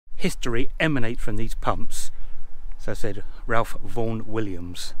history emanate from these pumps, so said Ralph Vaughan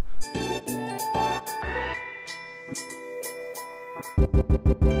Williams.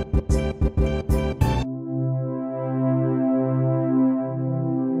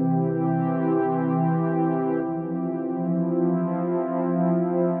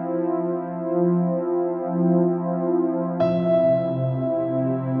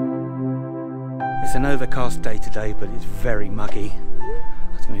 It's an overcast day today, but it's very muggy.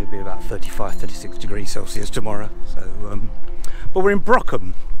 It's going to be about 35-36 degrees Celsius tomorrow. So, but we're in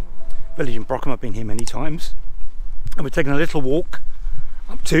Brockham, village in Brockham. I've been here many times, and we're taking a little walk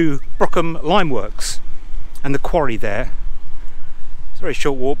up to Brockham Limeworks and the quarry there. It's a very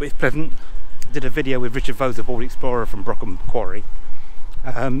short walk, but it's pleasant. I did a video with Richard Vose, the Board Explorer from Brockham Quarry,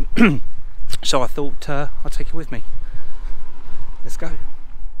 so I thought I'll take you with me. Let's go.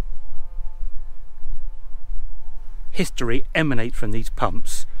 History emanate from these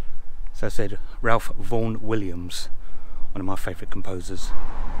pumps, so said Ralph Vaughan Williams, one of my favourite composers.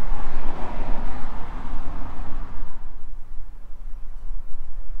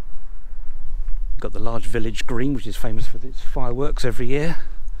 You've got the large village green, which is famous for its fireworks every year,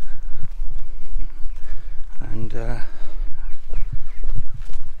 and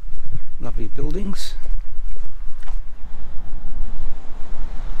lovely buildings.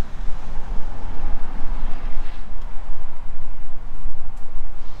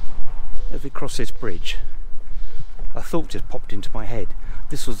 As we cross this bridge, a thought just popped into my head.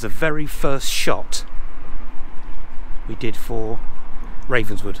 This was the very first shot we did for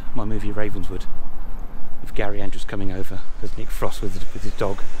Ravenswood, my movie Ravenswood, with Gary Andrews coming over as Nick Frost with his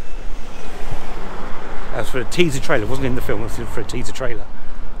dog. That was for a teaser trailer, it wasn't in the film, it was for a teaser trailer.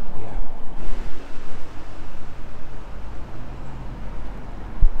 Yeah.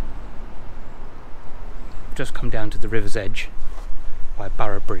 We've just come down to the river's edge by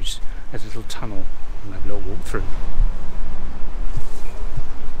Borough Bridge. There's a little tunnel and have a little walk through.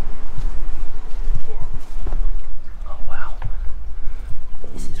 Oh wow,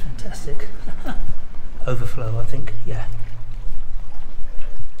 this is fantastic. Overflow, I think, yeah.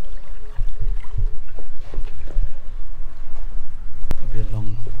 It'll be a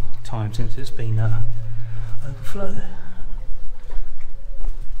long time since it's been overflow.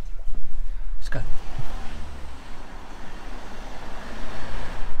 Let's go.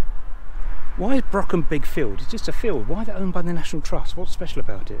 Why is Brockham Big Field? It's just a field. Why is it owned by the National Trust? What's special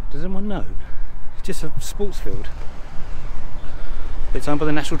about it? Does anyone know? It's just a sports field. It's owned by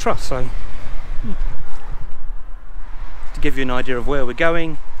the National Trust, so... To give you an idea of where we're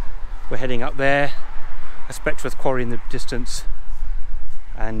going, we're heading up there, a Spectre's quarry in the distance,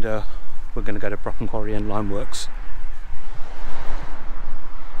 and we're going to go to Brockham Quarry and Limeworks.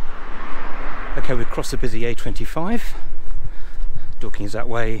 Okay, we've crossed the busy A25. Dorking is that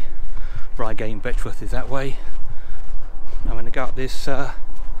way. Reigate and Betchworth is that way. I'm going to go up this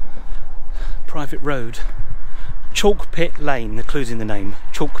private road, Chalk Pit Lane. The clue's in the name,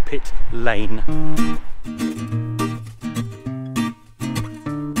 Chalk Pit Lane.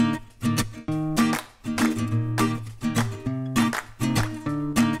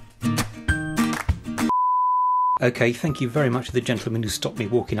 Okay, thank you very much to the gentleman who stopped me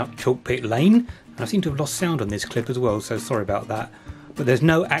walking up Chalk Pit Lane. And I seem to have lost sound on this clip as well, so sorry about that. But there's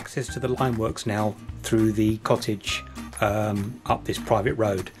no access to the Limeworks now through the cottage up this private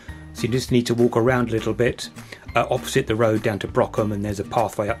road. So you just need to walk around a little bit opposite the road down to Brockham, and there's a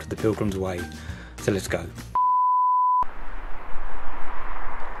pathway up to the Pilgrim's Way. So let's go.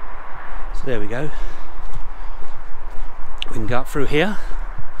 So there we go. We can go up through here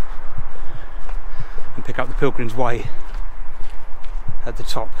and pick up the Pilgrim's Way at the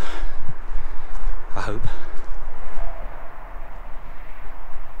top, I hope.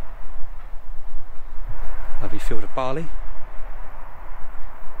 Lovely field of barley.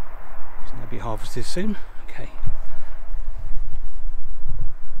 It's going to be harvested soon. Okay.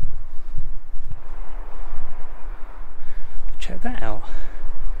 Check that out.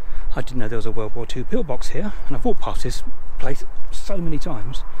 I didn't know there was a World War II pillbox here, and I've walked past this place so many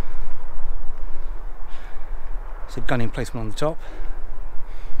times. It's a gun emplacement on the top.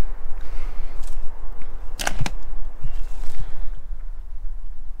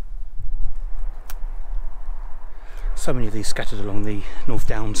 So many of these scattered along the North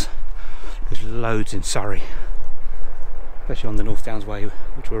Downs. There's loads in Surrey, especially on the North Downs Way,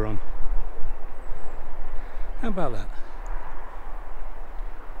 which we're on. How about that?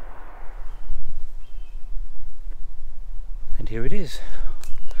 And here it is,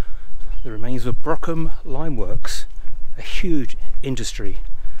 the remains of Brockham Limeworks, a huge industry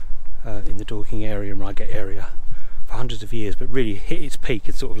in the Dorking area and Reigate area for hundreds of years, but really hit its peak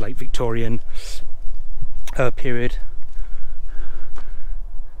in sort of late Victorian period.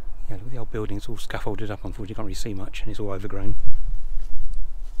 Yeah, look at the old building, it's all scaffolded up, unfortunately you can't really see much, and it's all overgrown.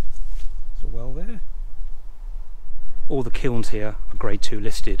 There's a well there. All the kilns here are grade 2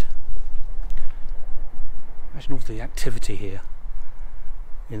 listed. Imagine all the activity here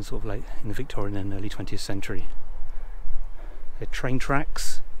in sort of late in the Victorian and early 20th century. They're train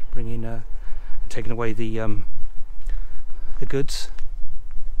tracks, bringing taking away the goods.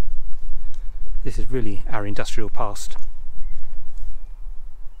 This is really our industrial past.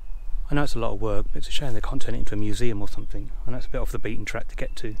 I know it's a lot of work, but it's a shame they can't turn it into a museum or something. I know it's a bit off the beaten track to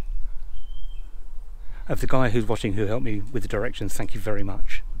get to. Of the guy who's watching who helped me with the directions, thank you very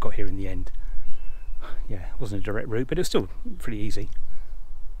much. Got here in the end. Yeah, it wasn't a direct route, but it was still pretty easy.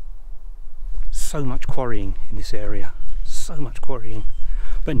 So much quarrying in this area. So much quarrying.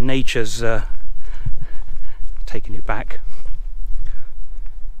 But nature's taking it back.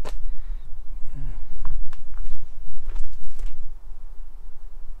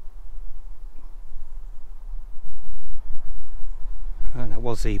 And that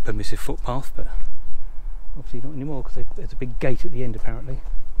was the permissive footpath, but obviously not anymore because there's a big gate at the end apparently,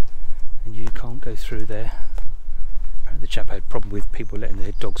 and you can't go through there. Apparently the chap had a problem with people letting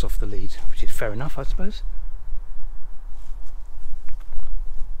their dogs off the lead, which is fair enough, I suppose.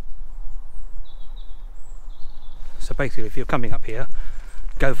 So basically, if you're coming up here,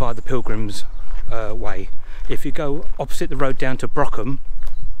 go via the Pilgrims Way. If you go opposite the road down to Brockham,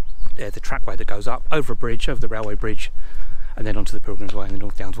 there's the trackway that goes up over a bridge, over the railway bridge, and then onto the Pilgrims Way and the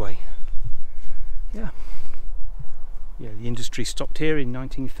North Downs Way. Yeah, the industry stopped here in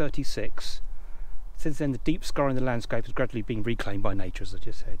 1936. Since then, the deep scar in the landscape has gradually been reclaimed by nature, as I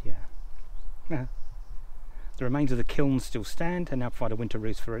just said. Yeah. The remains of the kilns still stand and now provide a winter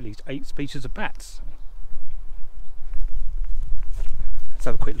roost for at least 8 species of bats. Let's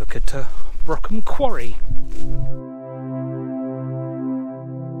have a quick look at Brockham Quarry.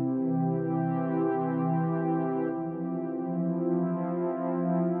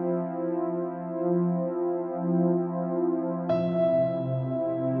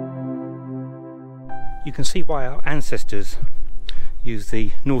 You can see why our ancestors used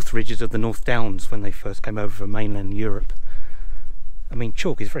the north ridges of the North Downs when they first came over from mainland Europe. I mean,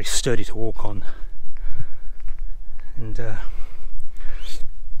 chalk is very sturdy to walk on, and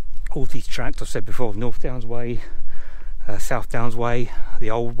all these tracks I've said before, North Downs Way, South Downs Way,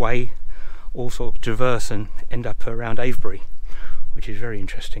 the Old Way, all sort of traverse and end up around Avebury, which is very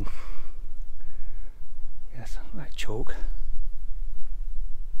interesting. Yes, that chalk.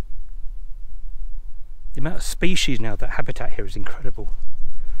 The amount of species now, that habitat here is incredible.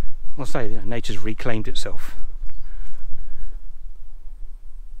 I'll say, you know, nature's reclaimed itself.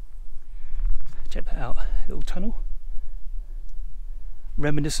 Check that out, little tunnel.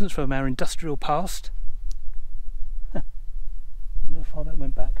 Reminiscence from our industrial past. I wonder how far that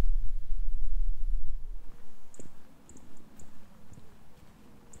went back.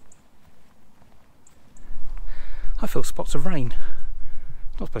 I feel spots of rain.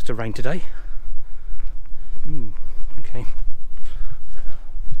 It's not supposed to rain today. Okay.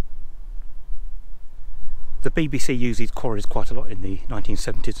 The BBC used these quarries quite a lot in the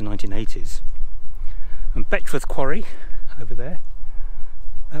 1970s and 1980s. And Betchworth Quarry, over there,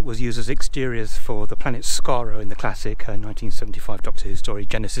 that was used as exteriors for the planet Skaro in the classic 1975 Doctor Who story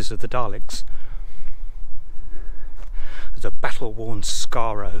Genesis of the Daleks. There's a battle-worn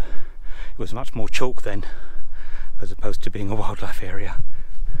Skaro. It was much more chalk then, as opposed to being a wildlife area.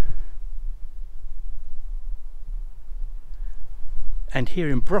 And here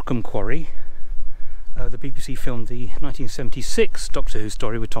in Brockham Quarry, the BBC filmed the 1976 Doctor Who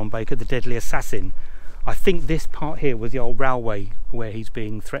story with Tom Baker, The Deadly Assassin. I think this part here was the old railway where he's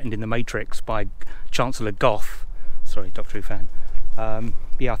being threatened in the Matrix by Chancellor Goth. Sorry, Doctor Who fan.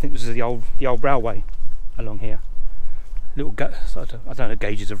 Yeah, I think this is the old railway along here. Little, I don't know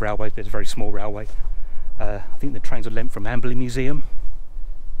gauges of railways, but it's a very small railway. I think the trains were lent from Amberley Museum.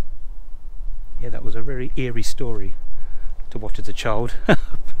 Yeah, that was a very eerie story to watch as a child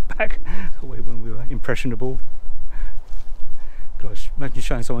back when we were impressionable. Gosh, imagine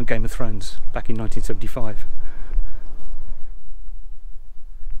showing someone Game of Thrones back in 1975.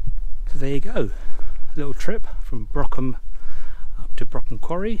 So there you go, a little trip from Brockham up to Brockham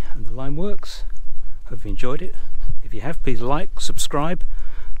Quarry and the Limeworks. Hope you enjoyed it. If you have, please like, subscribe,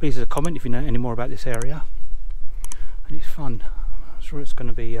 please leave a comment if you know any more about this area. And it's fun. I'm sure it's going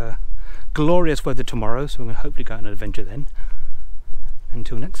to be glorious weather tomorrow, so we're going to hopefully go on an adventure then.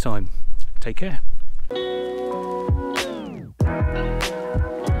 Until next time, take care.